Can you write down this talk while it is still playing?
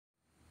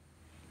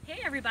Hey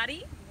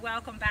everybody,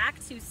 welcome back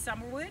to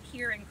Summerwood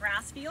here in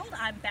Grassfield.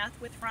 I'm Beth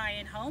with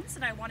Ryan Homes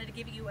and I wanted to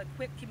give you a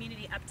quick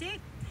community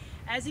update.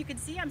 As you can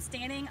see, I'm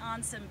standing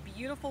on some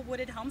beautiful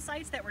wooded home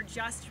sites that were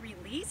just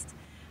released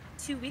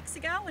 2 weeks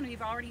ago, and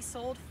we've already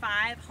sold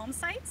 5 home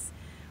sites.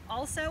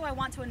 Also, I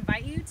want to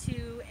invite you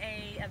to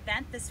an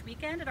event this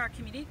weekend at our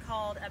community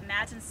called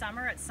Imagine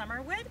Summer at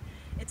Summerwood.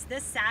 It's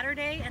this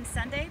Saturday and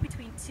Sunday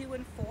between 2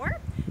 and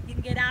 4. You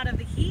can get out of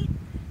the heat,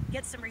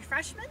 get some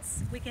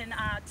refreshments. We can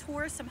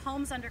tour some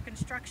homes under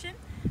construction.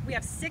 We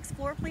have 6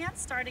 floor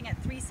plans starting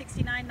at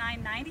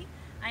 $369,990.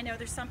 I know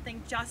there's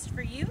something just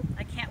for you.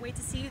 I can't wait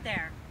to see you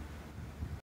there.